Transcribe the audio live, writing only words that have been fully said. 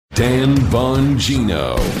Dan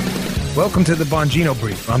Bongino. Welcome to the Bongino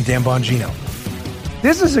Brief. I'm Dan Bongino.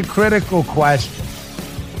 This is a critical question.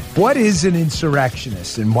 What is an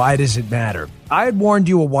insurrectionist and why does it matter? I had warned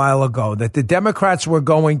you a while ago that the Democrats were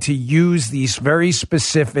going to use these very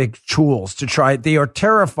specific tools to try. They are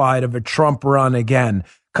terrified of a Trump run again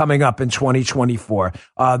coming up in 2024.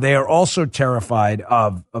 They are also terrified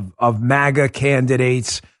of MAGA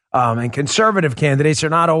candidates and conservative candidates. Are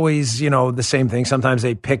not always, the same thing. Sometimes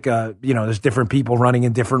they pick, there's different people running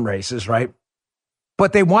in different races, right?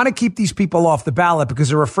 But they want to keep these people off the ballot because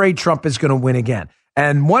they're afraid Trump is going to win again.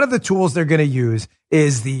 And one of the tools they're going to use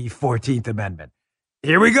is the 14th Amendment.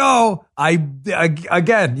 Here we go.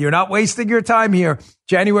 Again, you're not wasting your time here.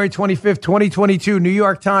 January 25th, 2022, New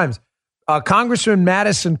York Times. Congressman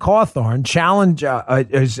Madison Cawthorn challenge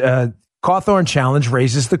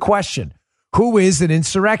raises the question, who is an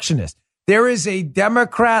insurrectionist? There is a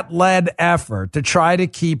Democrat-led effort to try to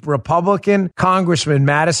keep Republican Congressman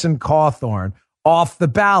Madison Cawthorn off the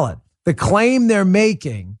ballot. The claim they're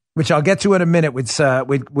making, which I'll get to in a minute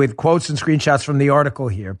with quotes and screenshots from the article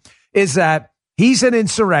here, is that he's an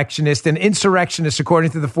insurrectionist, and insurrectionists,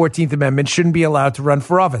 according to the 14th Amendment, shouldn't be allowed to run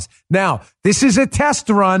for office. Now, this is a test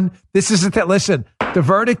run. Listen, the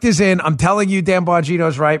verdict is in. I'm telling you, Dan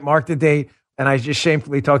Bongino's right. Mark the date. And I just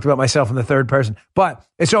shamefully talked about myself in the third person. But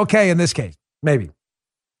it's okay in this case, maybe.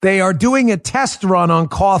 They are doing a test run on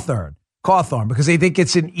Cawthorn because they think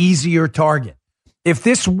it's an easier target. If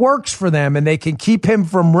this works for them and they can keep him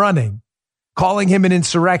from running, calling him an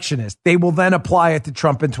insurrectionist, they will then apply it to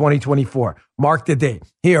Trump in 2024. Mark the date.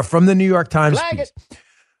 Here from the New York Times piece.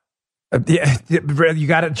 You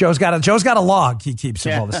got it. Joe's got a log. He keeps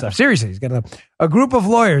of all this stuff. Seriously, he's got a group of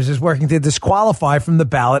lawyers is working to disqualify from the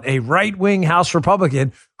ballot a right-wing House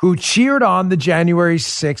Republican who cheered on the January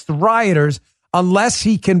 6th rioters unless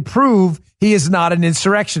he can prove he is not an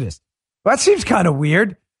insurrectionist. Well, that seems kind of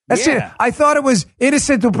weird. I thought it was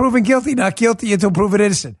innocent until proven guilty, not guilty until proven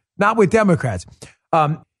innocent. Not with Democrats.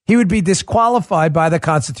 He would be disqualified by the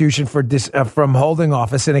Constitution from holding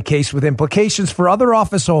office in a case with implications for other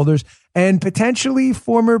office holders and potentially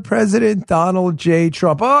former President Donald J.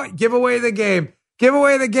 Trump. Oh, give away the game. Give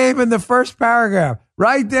away the game in the first paragraph.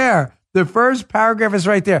 Right there. The first paragraph is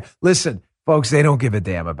right there. Listen, folks, they don't give a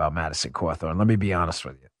damn about Madison Cawthorn. Let me be honest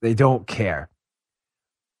with you. They don't care.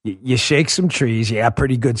 You shake some trees. You have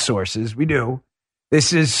pretty good sources. We do.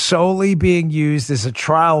 This is solely being used as a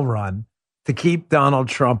trial run to keep Donald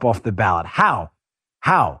Trump off the ballot. How?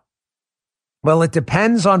 Well, it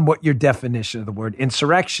depends on what your definition of the word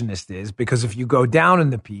insurrectionist is, because if you go down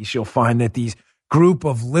in the piece, you'll find that these group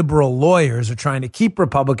of liberal lawyers are trying to keep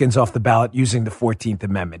Republicans off the ballot using the 14th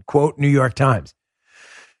Amendment. Quote, New York Times.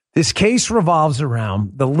 This case revolves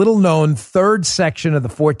around the little-known third section of the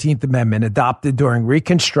 14th Amendment adopted during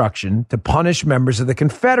Reconstruction to punish members of the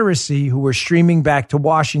Confederacy who were streaming back to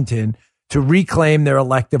Washington to reclaim their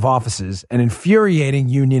elective offices and infuriating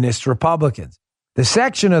Unionist Republicans. The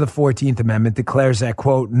section of the 14th Amendment declares that,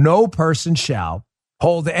 quote, no person shall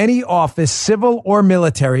hold any office, civil or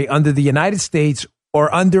military, under the United States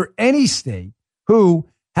or under any state who,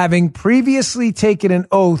 having previously taken an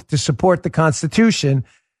oath to support the Constitution,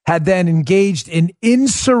 had then engaged in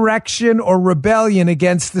insurrection or rebellion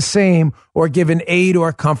against the same, or given aid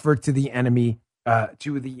or comfort to the enemies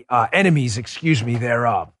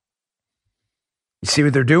thereof. You see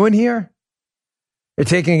what they're doing here? They're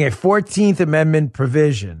taking a 14th Amendment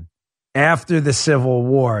provision after the Civil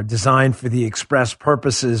War designed for the express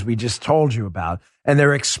purposes we just told you about, and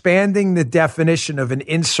they're expanding the definition of an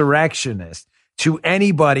insurrectionist to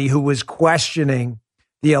anybody who was questioning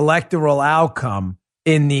the electoral outcome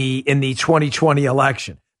in the 2020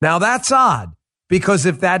 election. Now, that's odd, because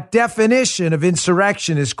if that definition of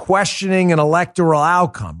insurrection is questioning an electoral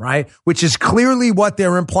outcome, right, which is clearly what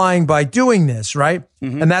they're implying by doing this, right?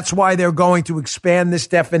 Mm-hmm. And that's why they're going to expand this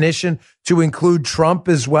definition to include Trump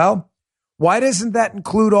as well. Why doesn't that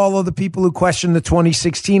include all of the people who questioned the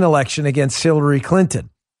 2016 election against Hillary Clinton?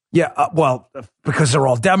 Yeah, because they're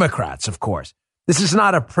all Democrats, of course. This is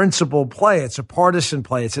not a principled play. It's a partisan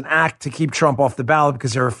play. It's an act to keep Trump off the ballot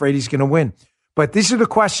because they're afraid he's going to win. But these are the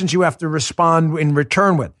questions you have to respond in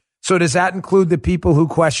return with. So does that include the people who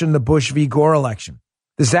questioned the Bush v. Gore election?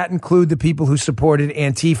 Does that include the people who supported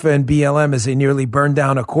Antifa and BLM as they nearly burned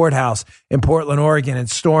down a courthouse in Portland, Oregon, and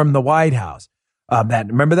stormed the White House?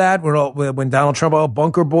 Remember that when Donald Trump,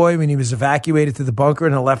 bunker boy, when he was evacuated to the bunker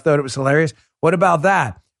and left out, it was hilarious. What about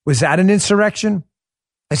that? Was that an insurrection?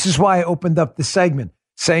 This is why I opened up the segment,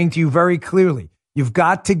 saying to you very clearly, you've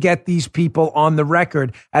got to get these people on the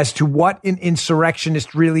record as to what an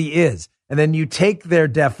insurrectionist really is. and then you take their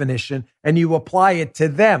definition and you apply it to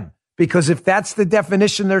them. Because if that's the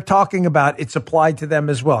definition they're talking about, it's applied to them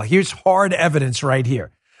as well. Here's hard evidence right here.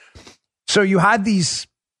 So you had these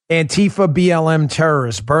Antifa BLM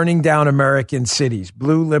terrorists burning down American cities,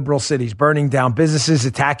 blue liberal cities, burning down businesses,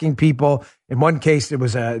 attacking people. In one case, there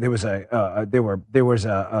was a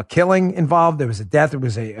killing involved. There was a death. There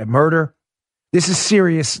was a murder. This is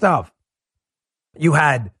serious stuff. You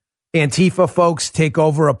had Antifa folks take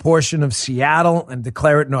over a portion of Seattle and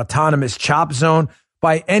declare it an autonomous chop zone.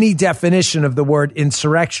 By any definition of the word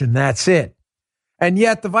insurrection, that's it. And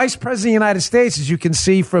yet the vice president of the United States, as you can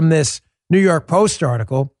see from this New York Post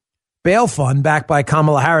article, bail fund backed by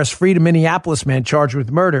Kamala Harris, freed a Minneapolis man charged with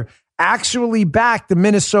murder, actually backed the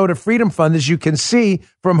Minnesota Freedom Fund, as you can see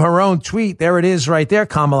from her own tweet. There it is right there,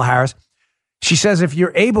 Kamala Harris. She says, if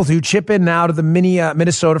you're able to, chip in now to the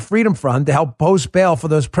Minnesota Freedom Fund to help post bail for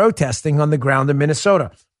those protesting on the ground in Minnesota.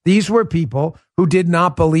 These were people who did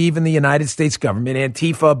not believe in the United States government.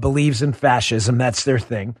 Antifa believes in fascism. That's their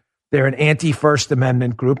thing. They're an anti-First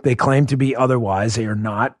Amendment group. They claim to be otherwise. They are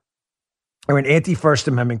not. They're an anti-First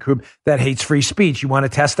Amendment group that hates free speech. You want to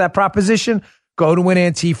test that proposition? Go to an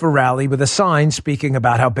Antifa rally with a sign speaking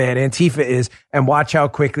about how bad Antifa is and watch how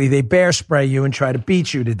quickly they bear spray you and try to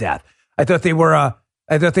beat you to death. I thought they were a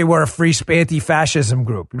free anti-fascism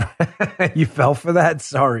group. You fell for that?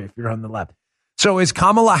 Sorry if you're on the left. So is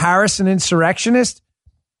Kamala Harris an insurrectionist?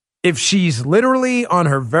 If she's literally on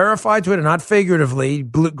her verified Twitter, not figuratively,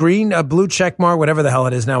 blue check mark, whatever the hell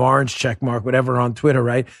it is now, orange check mark, whatever on Twitter,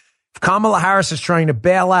 right? If Kamala Harris is trying to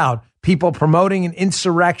bail out people promoting an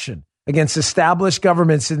insurrection against established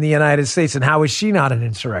governments in the United States, and how is she not an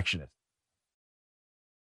insurrectionist?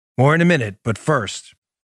 More in a minute, but first.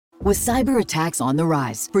 With cyber attacks on the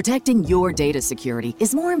rise, protecting your data security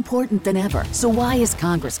is more important than ever. So why is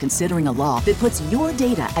Congress considering a law that puts your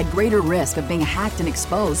data at greater risk of being hacked and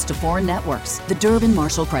exposed to foreign networks? The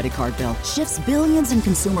Durbin-Marshall credit card bill shifts billions in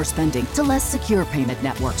consumer spending to less secure payment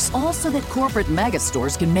networks, all so that corporate mega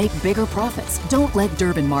stores can make bigger profits. Don't let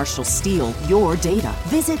Durbin-Marshall steal your data.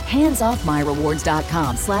 Visit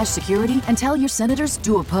handsoffmyrewards.com/security and tell your senators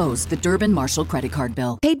to oppose the Durbin-Marshall credit card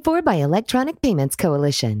bill. Paid for by Electronic Payments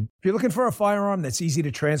Coalition. If you're looking for a firearm that's easy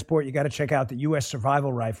to transport, you got to check out the U.S.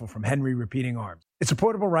 Survival Rifle from Henry Repeating Arms. It's a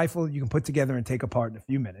portable rifle you can put together and take apart in a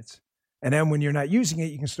few minutes. And then when you're not using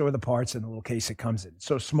it, you can store the parts in the little case it comes in. It's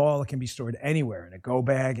so small, it can be stored anywhere, in a go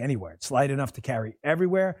bag, anywhere. It's light enough to carry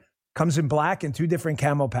everywhere. Comes in black and 2 different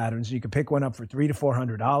camo patterns. You can pick one up for $300 to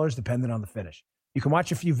 $400, depending on the finish. You can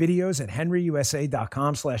watch a few videos at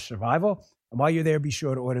henryusa.com/survival. And while you're there, be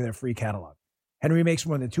sure to order their free catalog. Henry makes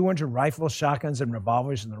more than 200 rifles, shotguns, and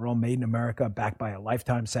revolvers, and they're all made in America, backed by a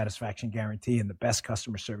lifetime satisfaction guarantee and the best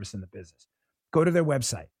customer service in the business. Go to their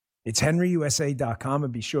website. It's henryusa.com,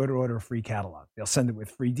 and be sure to order a free catalog. They'll send it with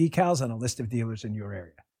free decals and a list of dealers in your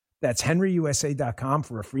area. That's henryusa.com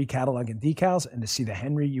for a free catalog and decals and to see the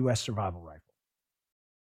Henry U.S. Survival Rifle.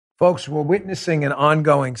 Folks, we're witnessing an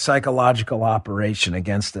ongoing psychological operation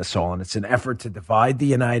against us all, and it's an effort to divide the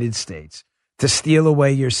United States, to steal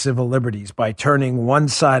away your civil liberties by turning one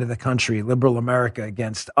side of the country, liberal America,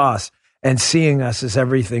 against us and seeing us as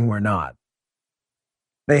everything we're not.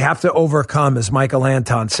 They have to overcome, as Michael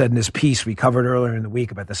Anton said in his piece we covered earlier in the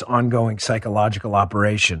week about this ongoing psychological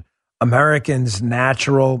operation, Americans'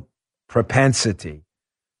 natural propensity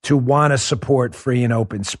to want to support free and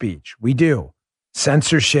open speech. We do.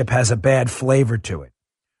 Censorship has a bad flavor to it.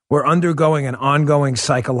 We're undergoing an ongoing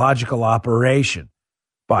psychological operation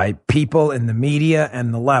by people in the media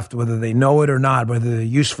and the left, whether they know it or not, whether they're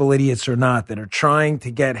useful idiots or not, that are trying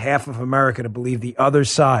to get half of America to believe the other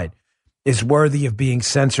side is worthy of being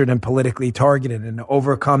censored and politically targeted, and to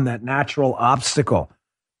overcome that natural obstacle.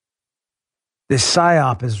 This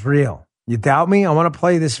psyop is real. You doubt me? I want to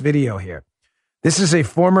play this video here. This is a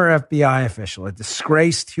former FBI official, a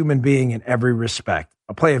disgraced human being in every respect.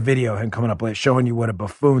 I'll play a video of him coming up later showing you what a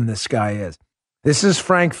buffoon this guy is. This is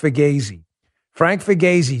Frank Fugazi. Frank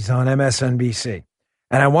Fugazi's on MSNBC.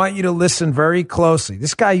 And I want you to listen very closely.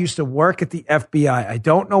 This guy used to work at the FBI. I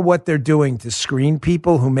don't know what they're doing to screen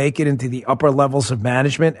people who make it into the upper levels of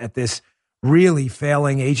management at this really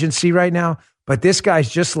failing agency right now. But this guy's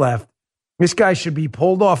just left. This guy should be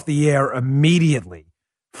pulled off the air immediately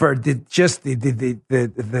for the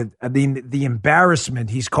embarrassment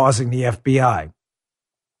he's causing the FBI.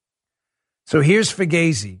 So here's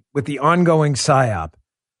Fugazi with the ongoing psyop,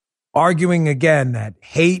 arguing again that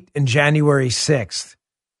hate in January 6th.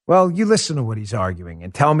 Well, you listen to what he's arguing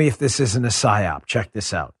and tell me if this isn't a psyop. Check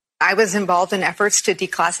this out. I was involved in efforts to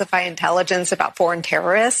declassify intelligence about foreign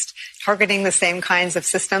terrorists, targeting the same kinds of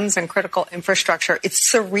systems and critical infrastructure.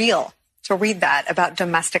 It's surreal So read that about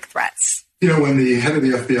domestic threats. You know, when the head of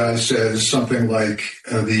the FBI says something like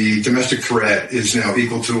the domestic threat is now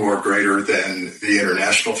equal to or greater than the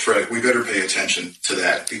international threat, we better pay attention to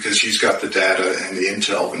that because he's got the data and the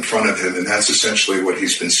intel in front of him. And that's essentially what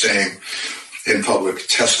he's been saying in public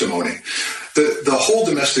testimony. The whole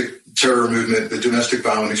domestic terror movement, the domestic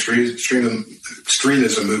violent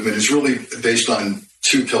extremism movement is really based on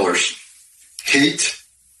two pillars: hate,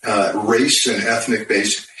 race and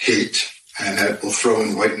ethnic-based hate, and that will throw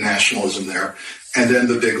in white nationalism there, and then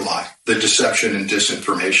the big lie, the deception and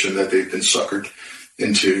disinformation that they've been suckered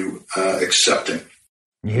into accepting.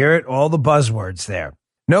 You hear it? All the buzzwords there.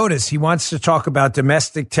 Notice he wants to talk about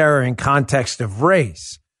domestic terror in context of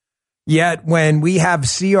race. Yet when we have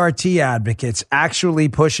CRT advocates actually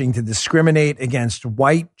pushing to discriminate against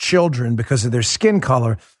white children because of their skin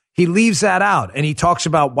color, he leaves that out and he talks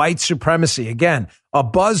about white supremacy. Again, a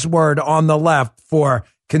buzzword on the left for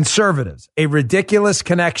conservatives, a ridiculous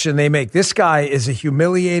connection they make. This guy is a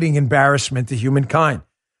humiliating embarrassment to humankind.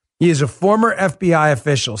 He is a former FBI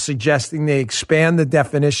official suggesting they expand the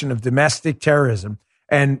definition of domestic terrorism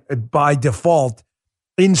and by default,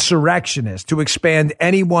 insurrectionist, to expand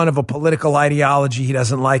any one of a political ideology he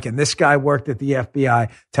doesn't like. And this guy worked at the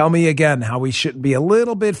FBI. Tell me again how we shouldn't be a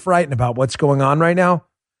little bit frightened about what's going on right now.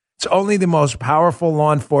 It's only the most powerful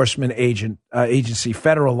law enforcement agency,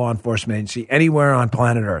 federal law enforcement agency anywhere on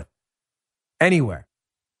planet Earth. Anywhere.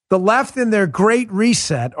 The left in their great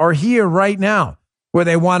reset are here right now, where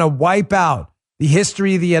they want to wipe out the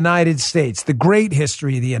history of the United States, the great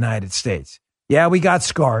history of the United States. Yeah, we got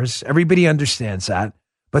scars. Everybody understands that.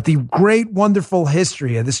 But the great, wonderful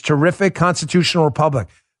history of this terrific constitutional republic,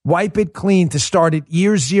 wipe it clean to start at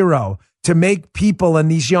year zero, to make people and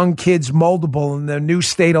these young kids moldable in their new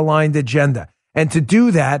state-aligned agenda. And to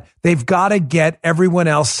do that, they've got to get everyone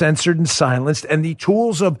else censored and silenced. And the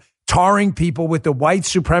tools of tarring people with the white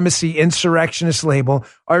supremacy insurrectionist label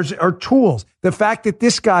are tools. The fact that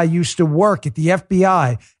this guy used to work at the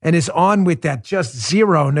FBI and is on with that just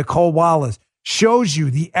zero, Nicole Wallace, shows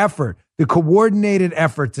you the effort, the coordinated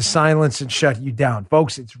effort to silence and shut you down.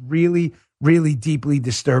 Folks, it's really, really deeply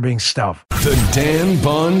disturbing stuff. The Dan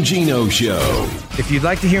Bongino Show. If you'd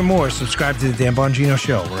like to hear more, subscribe to the Dan Bongino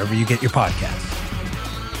Show wherever you get your podcasts.